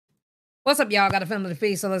What's up, y'all? Got a family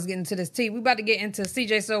feed, so let's get into this tea. We about to get into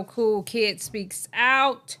CJ So Cool, Kid Speaks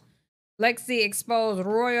Out, Lexi exposed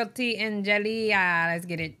royalty, and Jaliyah. Let's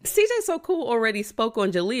get it. CJ So Cool already spoke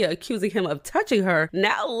on Jaliyah, accusing him of touching her.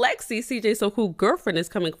 Now Lexi, CJ So Cool girlfriend, is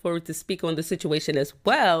coming forward to speak on the situation as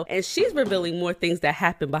well, and she's revealing more things that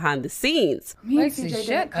happened behind the scenes. Me and CJ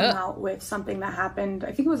didn't come out with something that happened,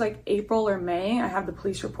 I think it was like April or May. I have the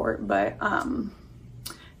police report, but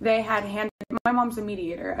they had handed, my mom's a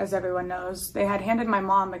mediator, as everyone knows. They had handed my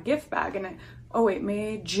mom a gift bag, and oh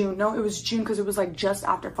wait, June. No, it was June because it was like just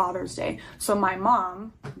after Father's Day. So my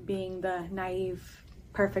mom, being the naive,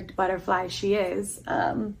 perfect butterfly she is,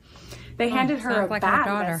 they handed her a bag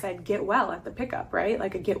that said "Get well" at the pickup, right?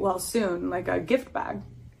 Like a "Get well soon," like a gift bag.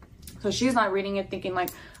 So she's not reading it thinking like,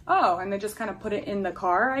 oh, and they just kind of put it in the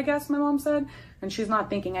car, I guess my mom said. And she's not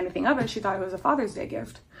thinking anything of it. She thought it was a Father's Day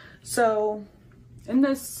gift. So in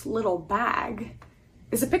this little bag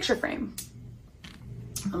is a picture frame.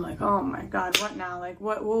 I'm like, oh my God, what now? Like,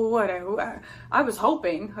 what? I was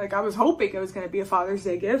hoping, it was going to be a Father's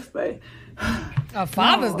Day gift, but a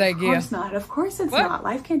Father's Day gift? Of course not. Of course it's not.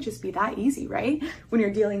 Life can't just be that easy, right? When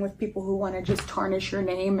you're dealing with people who want to just tarnish your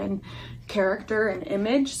name and character and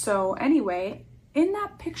image. So anyway, in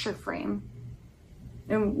that picture frame,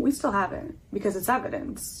 and we still have it because it's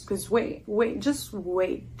evidence. Because just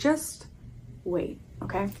wait,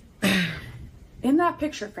 okay? In that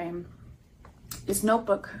picture frame is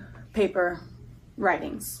notebook paper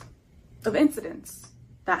writings of incidents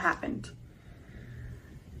that happened.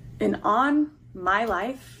 And on my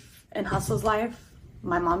life and Hustle's life,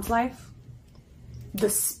 my mom's life,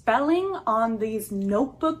 the spelling on these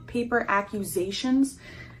notebook paper accusations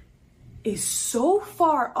is so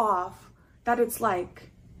far off that it's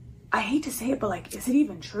like, I hate to say it, but like, is it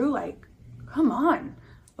even true? Like, come on.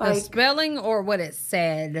 Like, the spelling or what it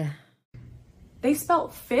said? They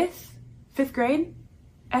spelled fifth grade,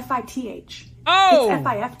 F-I-T-H. Oh! It's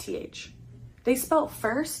F-I-F-T-H. They spelled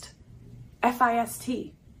first,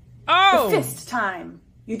 F-I-S-T. Oh! The fifth time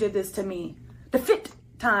you did this to me. The fifth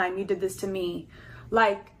time you did this to me.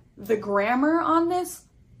 Like, the grammar on this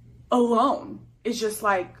alone is just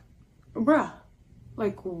like, bruh.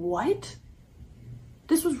 Like, what?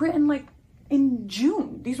 This was written like in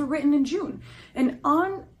June. These were written in June. And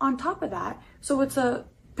on top of that, so it's a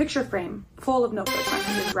picture frame full of notebook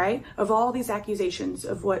messages, right? Of all these accusations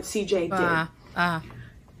of what CJ did.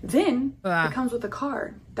 Then it comes with a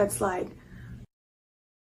card that's like,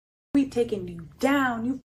 we taking you down,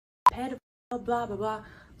 you pedophile, blah, blah, blah.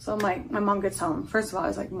 So I'm like, my mom gets home. First of all, I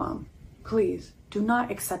was like, Mom, please do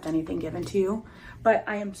not accept anything given to you. But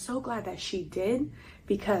I am so glad that she did,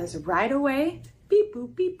 because right away, beep,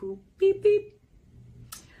 boop, beep, boop, beep, beep.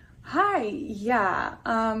 Hi, yeah,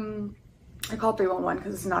 I called 311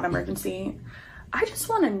 because it's not emergency. I just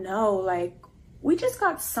want to know, like, we just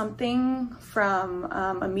got something from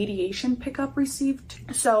a mediation pickup received.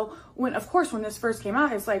 So of course, when this first came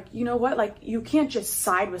out, it's like, you know what? Like, you can't just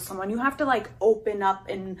side with someone. You have to like open up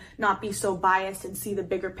and not be so biased and see the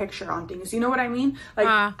bigger picture on things. You know what I mean? Like,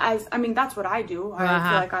 I mean, that's what I do. I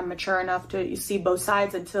feel like I'm mature enough to see both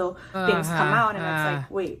sides until things come out. And it's like,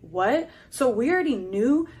 wait, what? So we already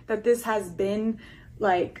knew that this has been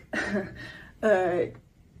like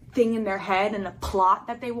thing in their head and a plot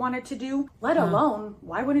that they wanted to do, let alone,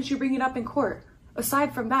 why wouldn't you bring it up in court?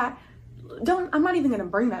 Aside from that, I'm not even going to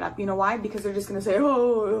bring that up. You know why? Because they're just going to say,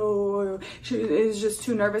 oh, she is just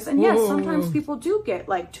too nervous. And yes, sometimes people do get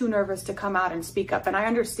like too nervous to come out and speak up. And I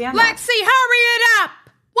understand that. Lexi, hurry it up.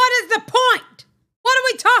 What is the point? What are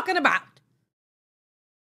we talking about?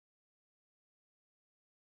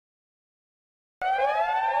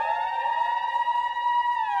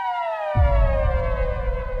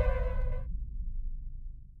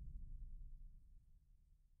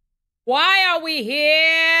 Why are we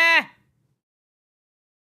here?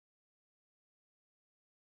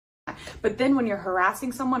 But then when you're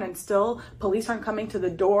harassing someone and still police aren't coming to the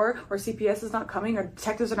door, or CPS is not coming, or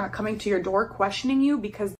detectives are not coming to your door questioning you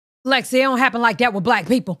because... Lexi, it don't happen like that with black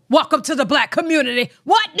people. Welcome to the black community.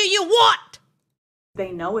 What do you want?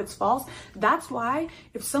 They know it's false. That's why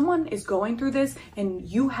if someone is going through this and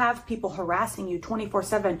you have people harassing you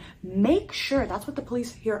 24/7, make sure that's what the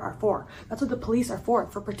police here are for. That's what the police are for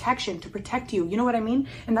protection, to protect you. You know what I mean?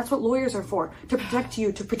 And that's what lawyers are for, to protect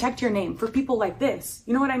you, to protect your name, for people like this.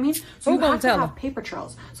 You know what I mean? So you have to have paper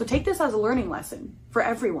trails. So take this as a learning lesson for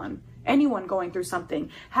everyone. Anyone going through something,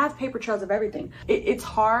 have paper trails of everything. It's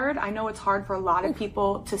hard. I know it's hard for a lot of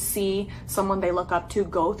people to see someone they look up to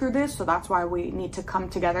go through this. So that's why we need to come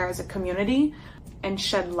together as a community and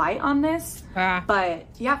shed light on this. But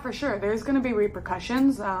yeah, for sure, there's going to be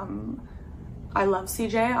repercussions. I love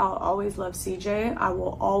CJ. I'll always love CJ. I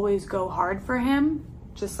will always go hard for him,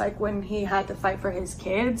 just like when he had to fight for his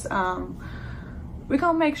kids. We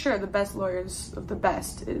gonna make sure the best lawyers of the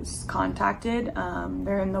best is contacted.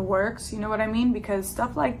 They're in the works, you know what I mean? Because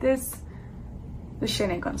stuff like this shit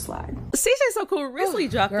ain't gonna slide. CJ So Cool recently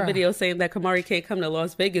dropped a video saying that Kamari can't come to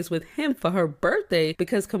Las Vegas with him for her birthday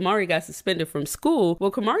because Kamari got suspended from school.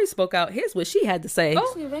 Well, Kamari spoke out. Here's what she had to say.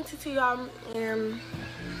 I vented to y'all and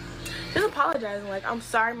just apologizing. Like, I'm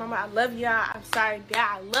sorry, Mama. I love y'all. I'm sorry,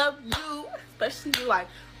 Dad. I love you. Especially you. Like,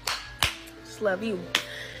 just love you.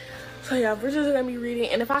 So yeah, we're just gonna be reading,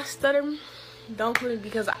 and if I stutter, don't put it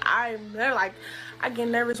because I get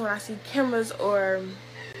nervous when I see cameras or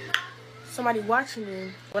somebody watching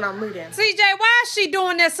me when I'm reading. CJ, why is she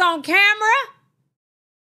doing this on camera?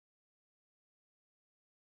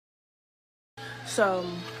 So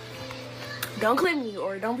don't clip me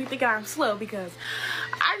or don't be thinking I'm slow because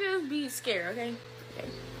I just be scared, okay?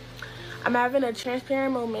 I'm having a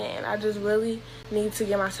transparent moment and I just really need to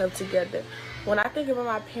get myself together. When I think about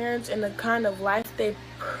my parents and the kind of life they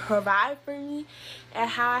provide for me and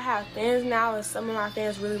how I have fans now and some of my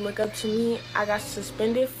fans really look up to me, I got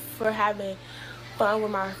suspended for having fun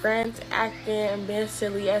with my friends, acting and being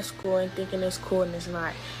silly at school and thinking it's cool and it's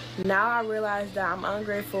not. Now I realize that I'm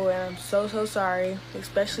ungrateful and I'm so sorry,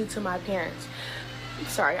 especially to my parents. I'm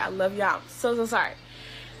sorry, I love y'all. I'm so sorry.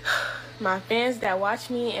 My fans that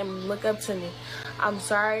watch me and look up to me, I'm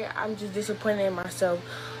sorry, I'm just disappointed in myself.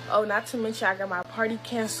 Oh, not to mention I got my party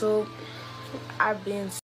canceled. I've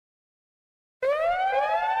been...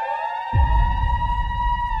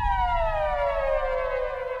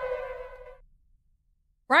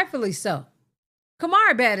 Rightfully so.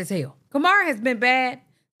 Kamara bad as hell. Kamara has been bad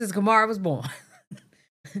since Kamara was born.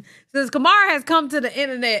 Since Kamara has come to the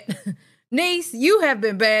internet, niece, you have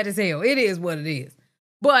been bad as hell. It is what it is.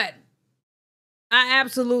 But I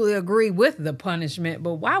absolutely agree with the punishment,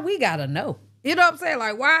 but why we gotta know? You know what I'm saying?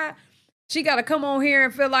 Like, why she got to come on here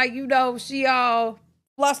and feel like, you know, she all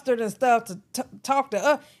flustered and stuff to talk to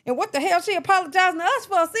us. And what the hell she apologizing to us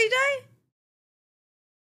for, CJ?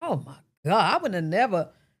 Oh, my God. I would have never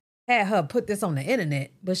had her put this on the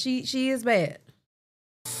internet, but she is bad.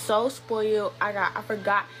 So spoiled. I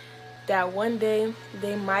forgot that one day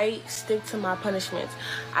they might stick to my punishments.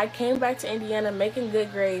 I came back to Indiana making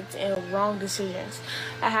good grades and wrong decisions.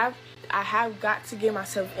 I have got to get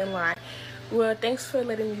myself in line. Well, thanks for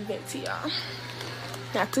letting me vent to y'all.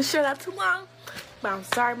 Not to shut up too long, but I'm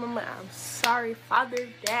sorry, Mama. I'm sorry, Father,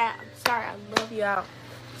 Dad. I'm sorry. I love y'all.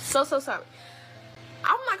 So sorry.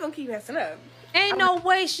 I'm not gonna keep messing up. Ain't no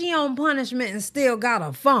way she on punishment and still got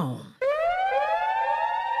a phone.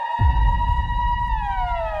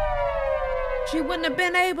 She wouldn't have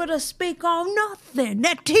been able to speak on nothing.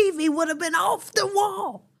 That TV would have been off the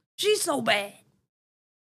wall. She's so bad.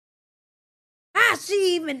 How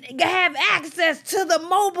she even have access to the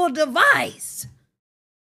mobile device?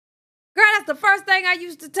 Girl, that's the first thing I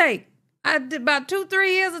used to take. I did about 2-3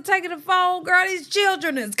 years of taking the phone. Girl, these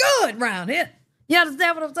children is good around here. You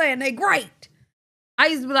understand what I'm saying? They great. I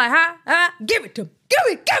used to be like, give it to me. Give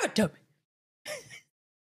it to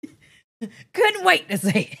me. Couldn't wait to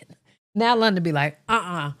say it. Now London be like,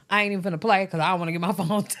 I ain't even finna play because I don't want to get my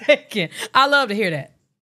phone taken. I love to hear that.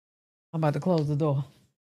 I'm about to close the door.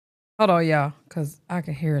 Hold on, y'all, because I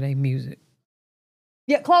can hear their music.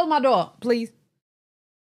 Yeah, close my door, please.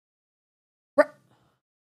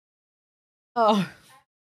 Oh,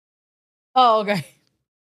 okay.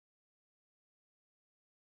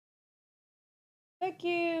 Thank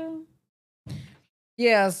you.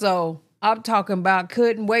 Yeah, so I'm talking about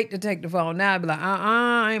couldn't wait to take the phone. Now I'd be like,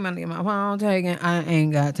 I ain't gonna get my phone taken. I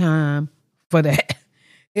ain't got time for that.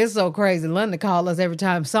 It's so crazy. London call us every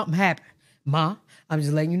time something happened. Ma, I'm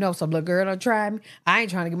just letting you know some little girl done tried me. I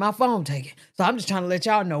ain't trying to get my phone taken. So I'm just trying to let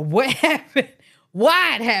y'all know what happened,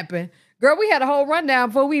 why it happened. Girl, we had a whole rundown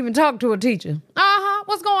before we even talked to a teacher.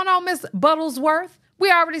 What's going on, Miss Buttlesworth?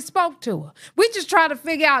 We already spoke to her. We just try to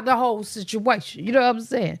figure out the whole situation. You know what I'm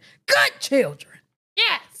saying? Good children.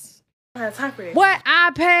 Yes. I don't have time for this. What?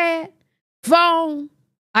 iPad? Phone?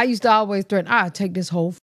 I used to always threaten, I'll take this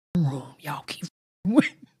whole room. Y'all keep with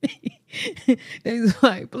me. They was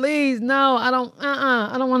like, please, no, I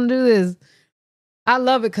don't want to do this. I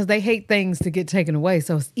love it because they hate things to get taken away,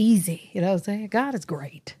 so it's easy. You know what I'm saying? God is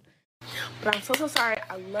great. But I'm so sorry.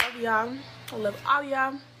 I love y'all. I love all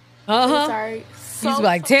y'all. I'm sorry. You used to be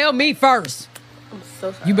like, tell me first. I'm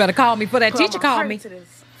so sorry. You better call me for that. Teacher called me.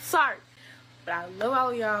 Sorry. But I love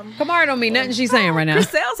all y'all. Kamara don't mean nothing she's saying right now.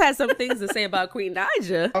 Chriselle's has some things to say about Queen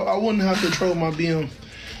Naija. I wouldn't have to troll my BM.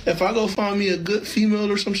 If I go find me a good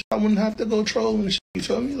female or some shit, I wouldn't have to go troll and shit. You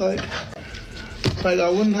feel me? Like, Like, I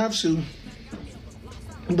wouldn't have to.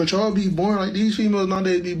 But y'all be born, like, these females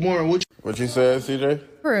nowadays be born. What you said, CJ?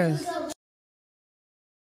 Chris,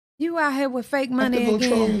 you out here with fake money have to go again.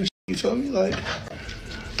 trolling and shit, you feel me? Like,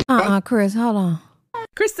 Chris, hold on.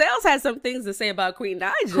 Chris Sales has some things to say about Queen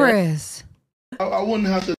Naija. Chris. I wouldn't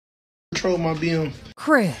have to troll my BM.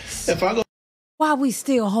 Chris. If I go... Why we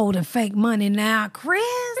still holding fake money now, Chris?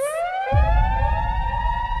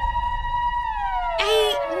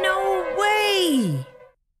 Ain't no way.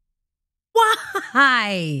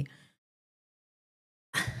 Why?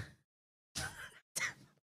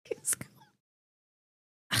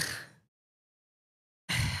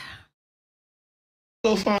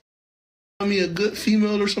 Go find me a good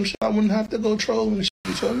female or some shit, I wouldn't have to go trolling and shit,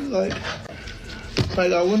 you feel me? Like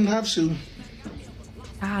I wouldn't have to.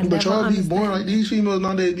 But y'all be born, like, these females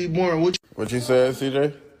nowadays be born. What you said,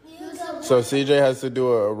 CJ? So CJ has to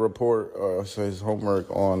do a report, so his homework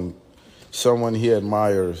on someone he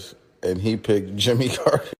admires, and he picked Jimmy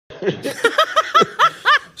Carter.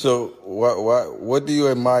 So what do you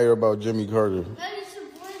admire about Jimmy Carter? That he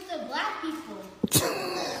supports the black people.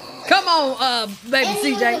 Come on, baby And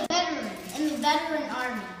CJ. In the veteran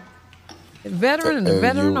army. Veteran in the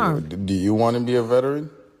veteran army. Do you want to be a veteran?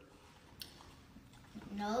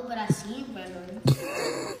 No, but I seen veterans.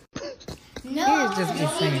 No, He's just be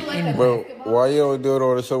saying anything. Well, why you don't do it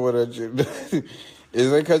on someone that you...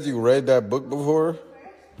 Is it because you read that book before?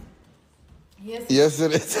 Yes,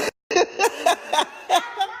 it is.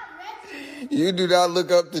 You do not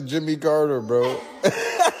look up to Jimmy Carter, bro. I did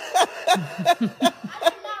not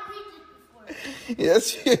read it before.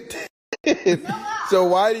 Yes, you did. So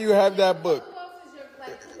why do you have that book?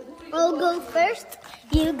 I'll go first,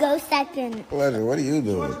 you go second. Legend, what are you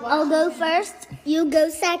doing? I'll go first, you go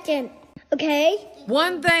second. Okay?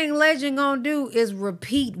 One thing Legend gonna do is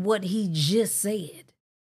repeat what he just said.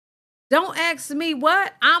 Don't ask me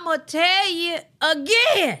what, I'ma tell you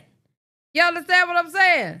again. You understand what I'm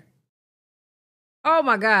saying? Oh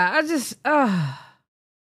my God,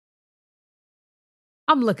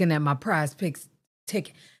 I'm looking at my Prize Picks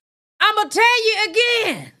ticket. I'ma tell you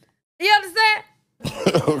again. You understand?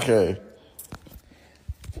 Okay.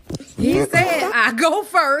 He said, I go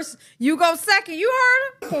first, you go second. You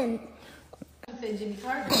heard him?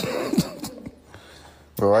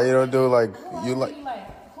 But why you don't do like you like?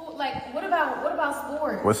 What about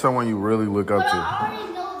sports? What's someone you really look up But to? I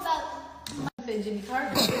already know about Jimmy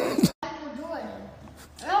Carter. Michael Jordan.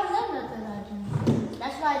 I don't know nothing about him.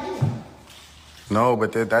 That's why I did it. No,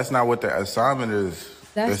 but that's not what the assignment is.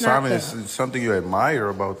 The That's not assignment is something you admire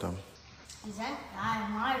about them. Exactly. I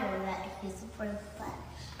admire that he's supporting the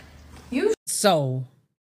flag. So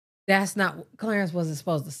that's not, Clarence wasn't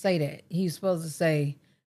supposed to say that. He was supposed to say,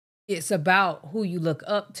 it's about who you look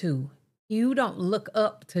up to. You don't look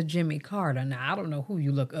up to Jimmy Carter. Now, I don't know who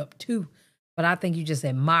you look up to, but I think you just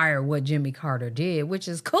admire what Jimmy Carter did, which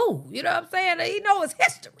is cool. You know what I'm saying? You know his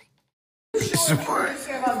history. You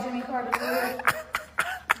care about Jimmy Carter for real?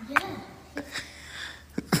 Yeah.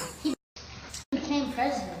 He became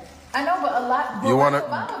president. I know, but a lot. You want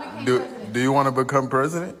Obama to became do? president. Do you want to become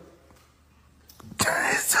president?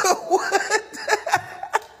 So what?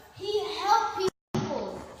 He helped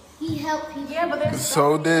people. He helped people. Yeah, but there's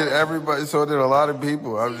So did everybody. So did a lot of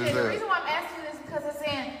people. I'm just the saying. reason why I'm asking this is because it's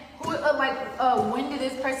saying when did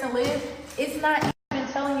this person live? It's not even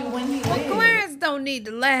telling you when he lived. Clarence don't need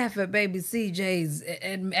to laugh at baby CJ's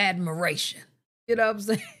admiration. You know what I'm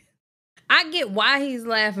saying? I get why he's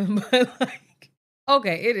laughing, but like,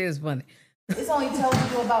 okay, it is funny. It's only telling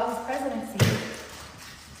you about his presidency.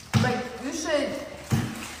 Like you should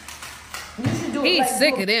do. He's like,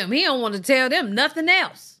 sick do of them. He don't want to tell them nothing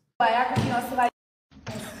else. a biography on somebody.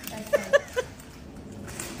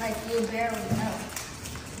 Like you barely know.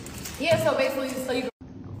 Yeah, so basically,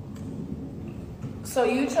 so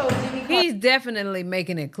you chose Jimmy Carter He's definitely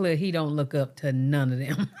making it clear he don't look up to none of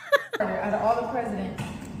them. out of all the presidents.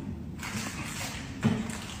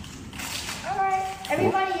 All right,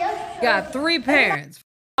 Everybody else chose. Got 3 parents.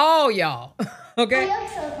 All y'all. Okay? Everybody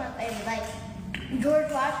else chose my favorite. Like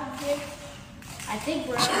George Washington. I think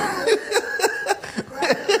we're.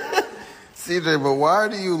 CJ, but why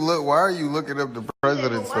do you look? Why are you looking up the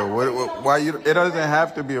president? So why you? It doesn't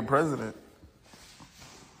have to be a president.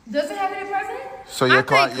 Does it have to be president? So I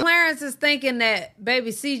think Clarence is thinking that baby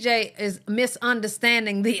CJ is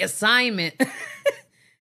misunderstanding the assignment.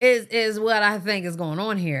 is what I think is going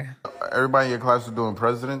on here. Everybody in your class is doing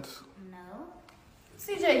presidents. No.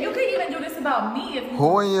 CJ, you could even do this about me if you.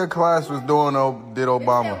 Who in your class was doing did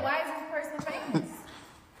Obama? Why is this person famous?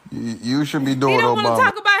 You should be doing He don't want to Obama.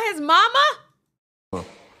 talk about his mama?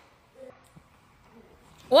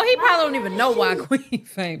 Well, he probably don't even know why Queen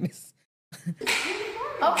famous.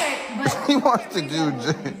 Okay, but He wants to do.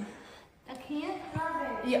 I can't.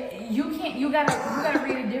 yeah, you can't. You gotta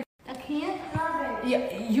read it different. I can't.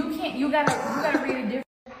 Yeah, you can't. You gotta read it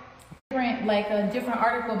different, like a different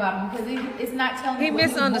article about him because it's not telling. He you what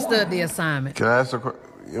was misunderstood born. the assignment. Can I ask a question?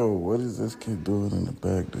 Yo, what is this kid doing in the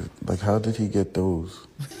bag? Like, how did he get those?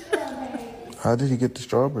 How did he get the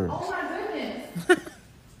strawberries? Oh my goodness.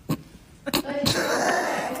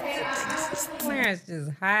 Clarence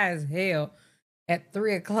just high as hell at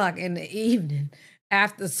 3:00 in the evening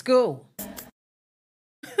after school.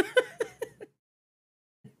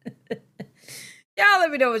 Y'all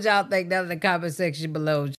let me know what y'all think down in the comment section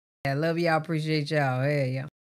below. I love y'all. Appreciate y'all. Hey, y'all.